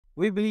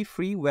Weebly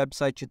Free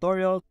Website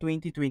Tutorial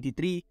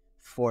 2023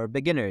 for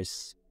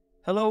Beginners.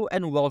 Hello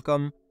and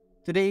welcome.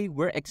 Today,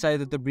 we're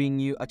excited to bring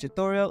you a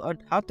tutorial on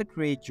how to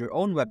create your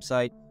own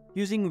website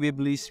using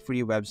Weebly's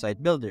free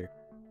website builder.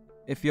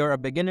 If you're a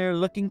beginner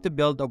looking to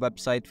build a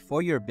website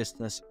for your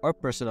business or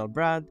personal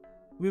brand,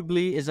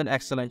 Weebly is an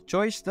excellent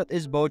choice that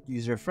is both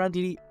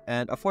user-friendly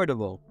and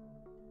affordable.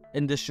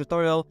 In this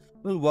tutorial,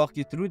 we'll walk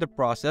you through the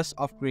process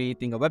of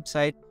creating a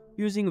website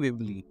using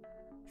Weebly,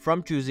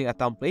 from choosing a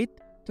template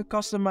to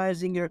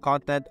customizing your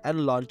content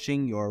and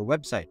launching your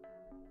website.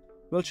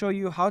 We'll show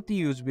you how to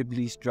use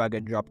Weebly's drag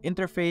and drop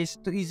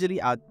interface to easily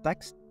add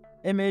text,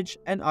 image,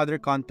 and other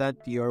content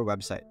to your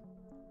website.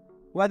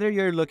 Whether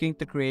you're looking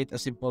to create a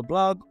simple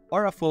blog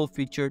or a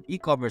full-featured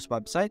e-commerce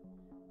website,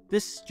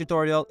 this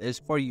tutorial is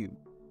for you.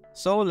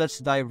 So let's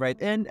dive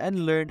right in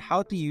and learn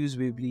how to use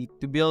Weebly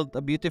to build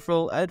a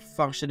beautiful and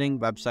functioning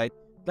website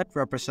that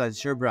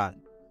represents your brand.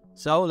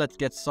 So let's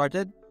get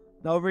started.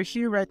 Now over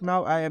here right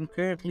now, I am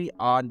currently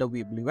on the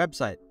Weebly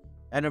website.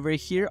 And over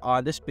here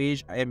on this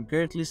page, I am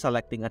currently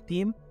selecting a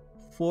theme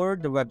for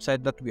the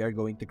website that we are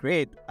going to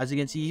create. As you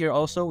can see here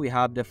also, we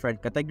have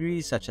different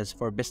categories such as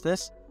for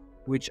business,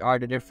 which are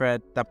the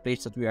different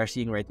templates that we are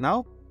seeing right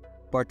now,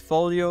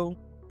 portfolio,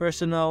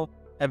 personal,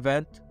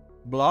 event,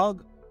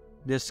 blog,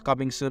 this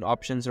coming soon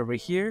options over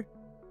here,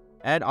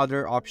 and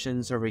other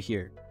options over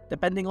here.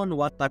 Depending on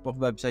what type of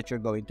website you're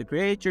going to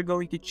create, you're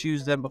going to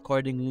choose them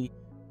accordingly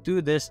to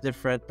these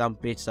different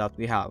templates that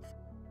we have.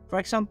 For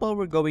example,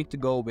 we're going to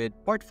go with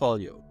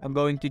portfolio. I'm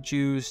going to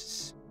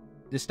choose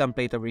this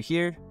template over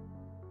here.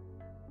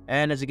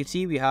 And as you can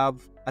see, we have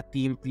a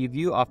theme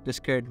preview of this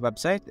current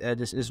website.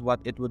 This is what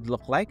it would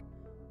look like.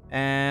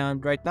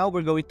 And right now,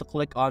 we're going to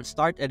click on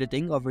Start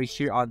Editing over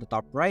here on the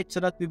top right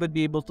so that we would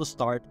be able to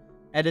start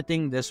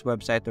editing this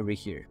website over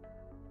here.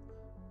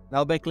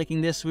 Now, by clicking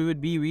this, we would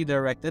be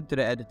redirected to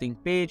the editing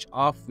page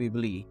of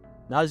Weebly.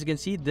 Now, as you can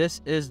see,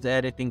 this is the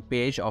editing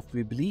page of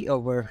Weebly.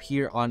 Over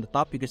here on the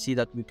top, you can see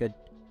that we could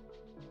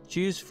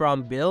choose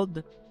from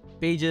Build,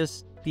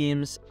 Pages,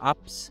 Themes,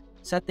 Apps,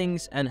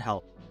 Settings, and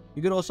Help.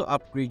 You could also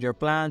upgrade your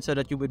plan so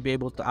that you would be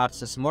able to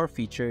access more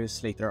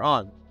features later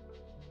on.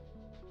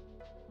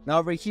 Now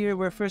over here,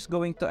 we're first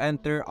going to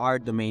enter our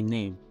domain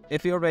name.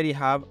 If you already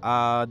have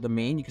a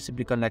domain, you can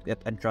simply connect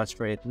it and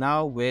transfer it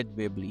now with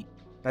Weebly.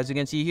 As you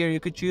can see here, you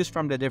could choose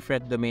from the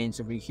different domains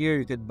over here.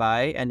 You could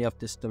buy any of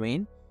this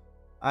domain.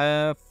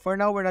 For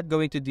now, we're not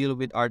going to deal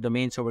with our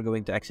domain, so we're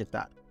going to exit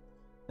that.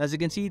 As you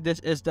can see, this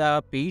is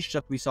the page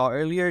that we saw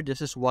earlier.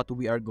 This is what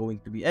we are going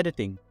to be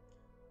editing.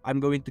 I'm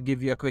going to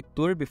give you a quick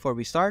tour before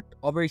we start.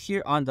 Over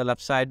here on the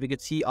left side, we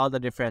could see all the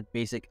different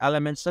basic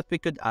elements that we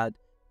could add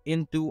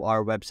into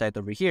our website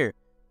over here.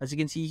 As you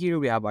can see here,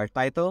 we have our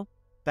title,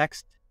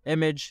 text,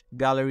 image,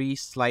 gallery,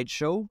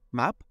 slideshow,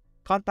 map,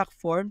 contact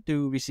form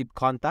to receive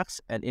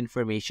contacts and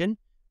information,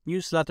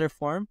 newsletter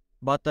form,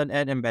 button,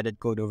 and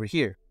embedded code over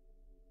here.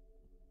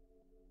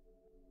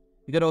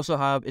 You could also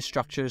have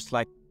structures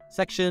like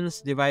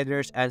sections,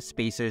 dividers, and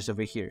spacers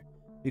over here.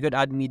 You could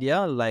add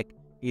media like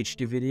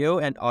HD video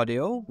and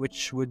audio,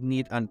 which would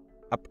need an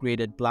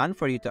upgraded plan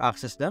for you to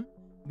access them.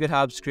 You could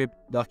have script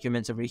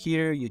documents over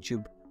here,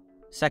 YouTube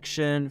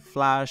section,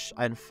 flash,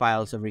 and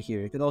files over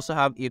here. You could also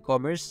have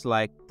e-commerce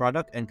like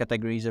product and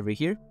categories over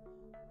here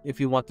if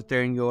you want to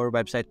turn your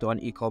website to an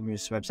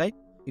e-commerce website.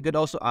 You could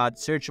also add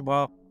search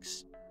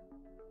box,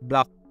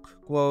 block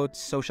quotes,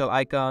 social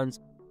icons,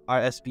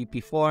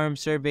 RSVP form,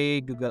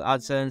 survey, Google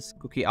AdSense,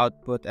 cookie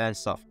output, and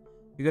stuff.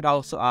 You could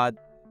also add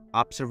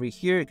apps over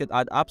here. You could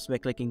add apps by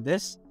clicking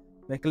this.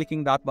 By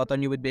clicking that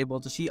button, you would be able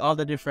to see all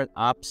the different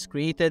apps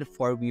created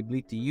for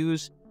Weebly to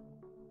use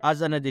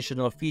as an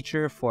additional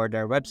feature for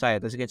their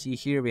website. As you can see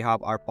here, we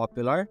have our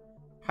popular,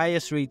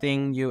 highest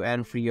rating, new,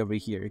 and free over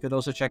here. You could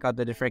also check out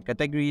the different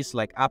categories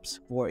like apps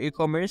for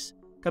e-commerce,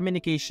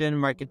 communication,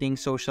 marketing,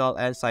 social,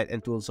 and site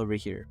and tools over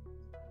here.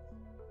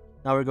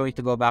 Now we're going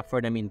to go back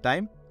for the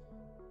meantime.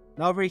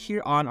 Now over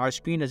here on our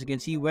screen, as you can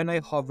see, when I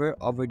hover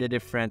over the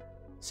different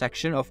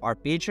section of our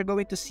page, you're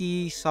going to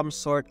see some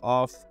sort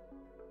of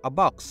a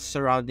box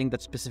surrounding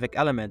that specific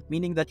element,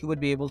 meaning that you would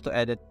be able to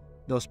edit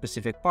those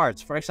specific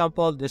parts. For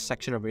example, this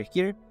section over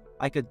here,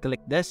 I could click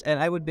this and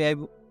I would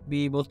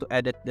be able to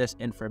edit this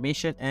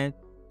information and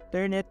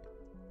turn it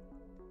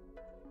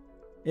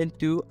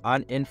into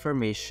an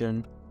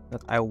information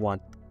that I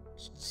want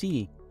to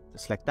see,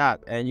 just like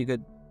that. And you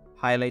could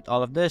highlight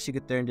all of this. You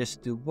could turn this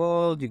to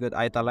bold. You could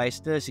italize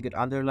this. You could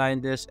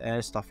underline this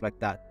and stuff like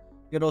that.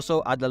 You could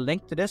also add a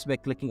link to this by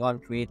clicking on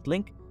Create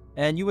Link,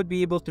 and you would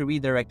be able to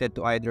redirect it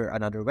to either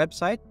another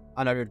website,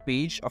 another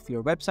page of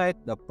your website,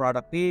 the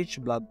product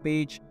page, blog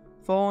page,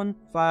 phone,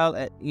 file,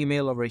 and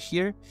email over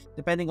here,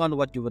 depending on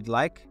what you would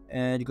like.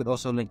 And you could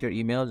also link your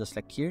email just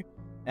like here.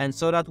 And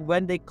so that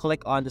when they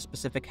click on the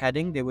specific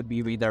heading, they would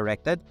be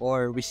redirected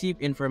or receive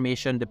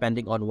information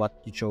depending on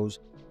what you chose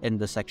in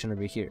the section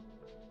over here.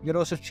 You could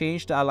also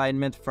change the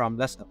alignment from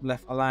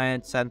left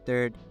aligned,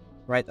 centered,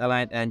 right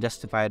aligned, and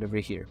justified over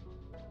here.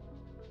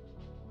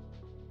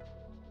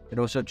 You can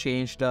also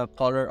change the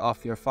color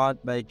of your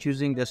font by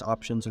choosing these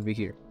options over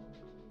here.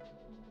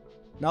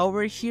 Now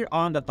we're here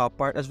on the top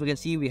part. As we can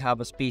see, we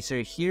have a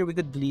spacer here. We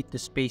could delete the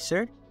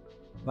spacer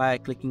by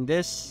clicking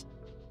this.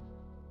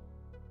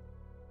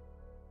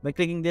 By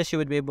clicking this, you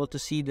would be able to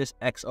see this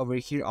X over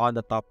here on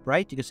the top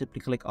right. You can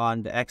simply click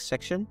on the X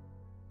section.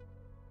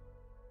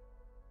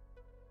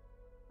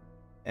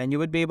 And you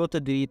would be able to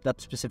delete that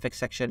specific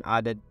section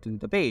added to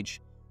the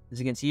page. As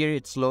you can see here,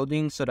 it's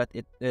loading so that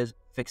it is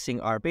fixing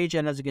our page.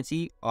 And as you can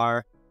see,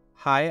 our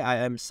 "Hi, I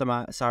am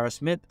Sarah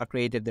Smith, a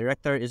creative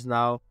director" is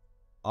now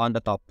on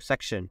the top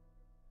section.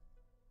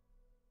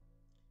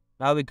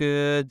 Now we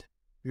could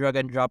drag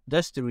and drop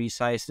this to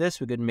resize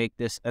this. We could make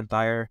this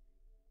entire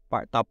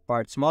top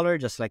part smaller,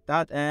 just like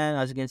that. And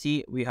as you can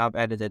see, we have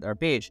edited our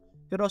page.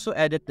 You could also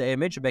edit the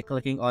image by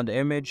clicking on the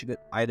image. You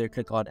could either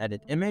click on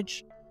edit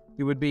image.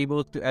 You would be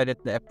able to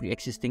edit the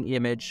pre-existing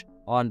image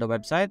on the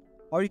website,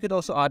 or you could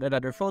also add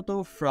another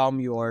photo from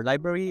your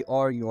library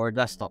or your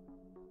desktop.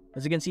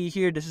 As you can see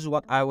here, this is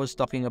what I was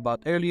talking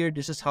about earlier.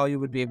 This is how you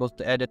would be able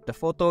to edit the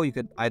photo. You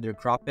could either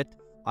crop it,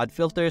 add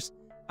filters,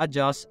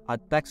 adjust,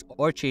 add text,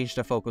 or change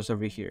the focus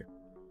over here.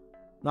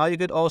 Now you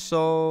could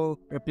also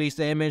replace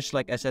the image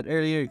like I said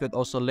earlier. You could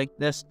also link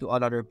this to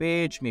another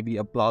page, maybe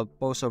a blog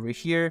post over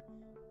here,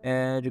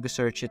 and you could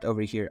search it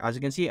over here. As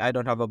you can see, I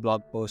don't have a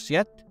blog post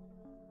yet,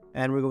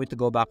 and we're going to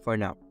go back for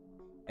now.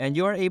 And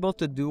you are able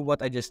to do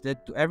what I just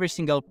did to every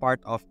single part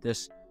of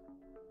this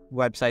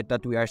website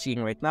that we are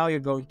seeing right now. You're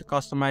going to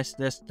customize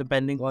this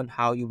depending on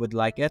how you would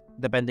like it,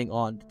 depending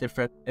on the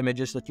different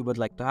images that you would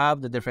like to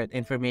have, the different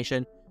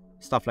information,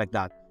 stuff like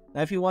that.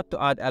 Now, if you want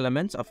to add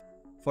elements of,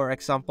 for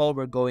example,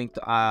 we're going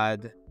to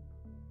add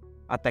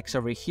a text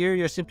over here.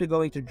 You're simply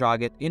going to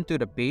drag it into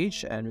the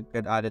page, and we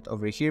could add it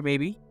over here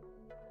maybe.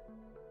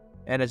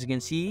 And as you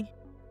can see,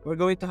 we're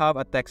going to have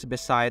a text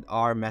beside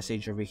our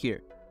message over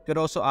here. You could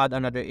also add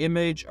another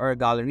image or a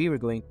gallery. We're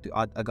going to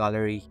add a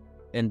gallery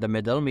in the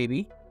middle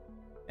maybe.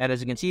 And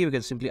as you can see, we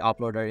can simply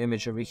upload our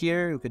image over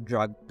here. You could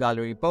drag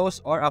gallery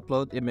post or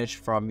upload image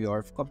from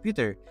your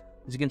computer.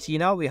 As you can see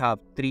now, we have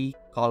 3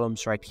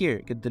 columns right here.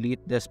 You could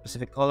delete the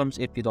specific columns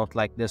if you don't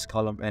like this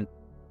column and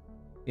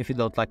if you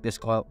don't like this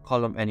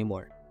column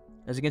anymore.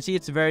 As you can see,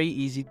 it's very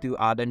easy to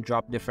add and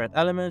drop different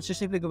elements. You're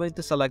simply going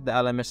to select the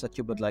elements that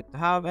you would like to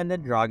have and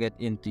then drag it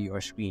into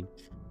your screen.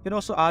 You can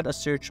also add a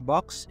search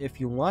box if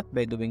you want.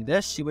 By doing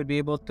this, you would be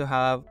able to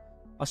have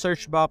a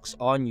search box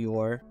on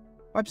your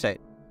website.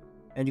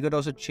 And you could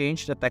also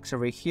change the text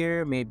over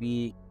here,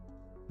 maybe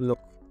look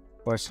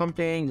for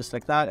something, just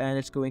like that, and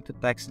it's going to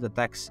text the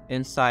text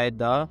inside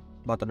the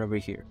button over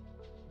here.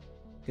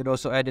 You could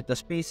also edit the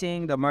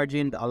spacing, the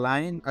margin, the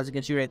align. As you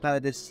can see right now,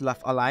 it is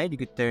left aligned. You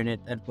could turn it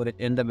and put it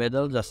in the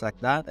middle, just like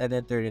that, and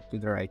then turn it to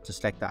the right,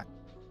 just like that.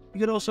 You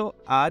could also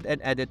add and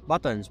edit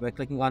buttons. By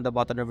clicking on the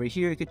button over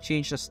here, you could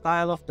change the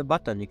style of the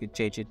button. You could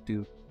change it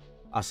to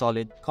a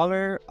solid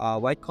color, a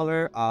white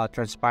color, a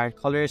transparent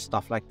color,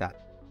 stuff like that,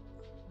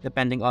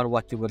 depending on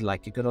what you would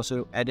like. You could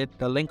also edit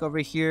the link over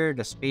here,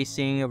 the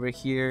spacing over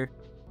here,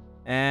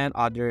 and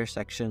other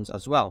sections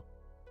as well.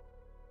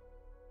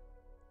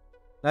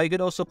 Now you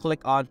could also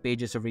click on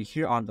pages over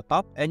here on the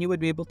top, and you would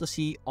be able to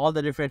see all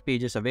the different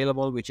pages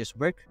available, which is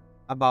work,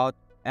 about,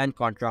 and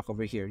contract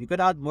over here. You could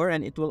add more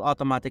and it will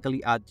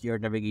automatically add to your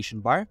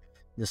navigation bar.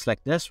 Just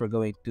like this, we're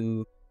going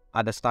to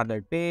add a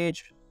standard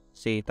page,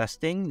 say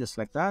testing, just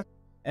like that.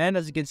 And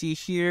as you can see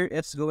here,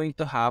 it's going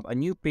to have a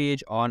new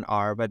page on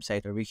our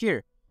website over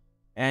here.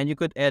 And you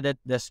could edit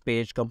this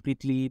page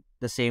completely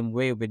the same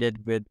way we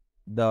did with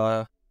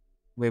the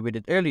way we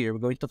did earlier. We're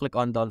going to click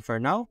on done for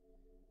now.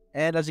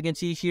 And as you can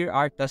see here,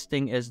 our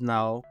testing is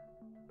now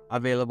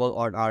available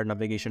on our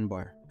navigation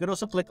bar. You could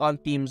also click on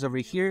themes over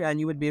here and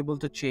you would be able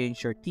to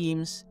change your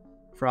themes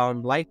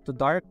from light to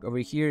dark. Over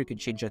here, you can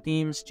change your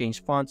themes,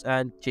 change fonts,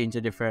 and change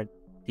the different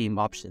theme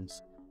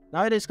options.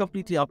 Now it is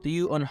completely up to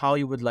you on how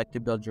you would like to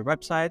build your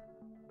website.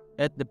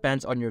 It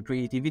depends on your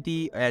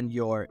creativity and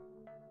your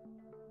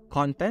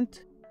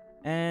content.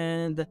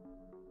 And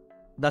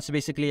that's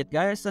basically it,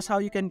 guys. That's how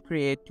you can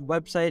create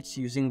websites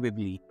using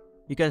Weebly.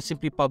 You can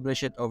simply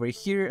publish it over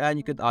here and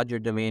you could add your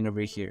domain over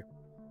here.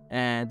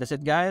 And that's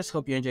it, guys.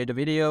 Hope you enjoyed the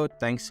video.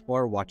 Thanks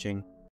for watching.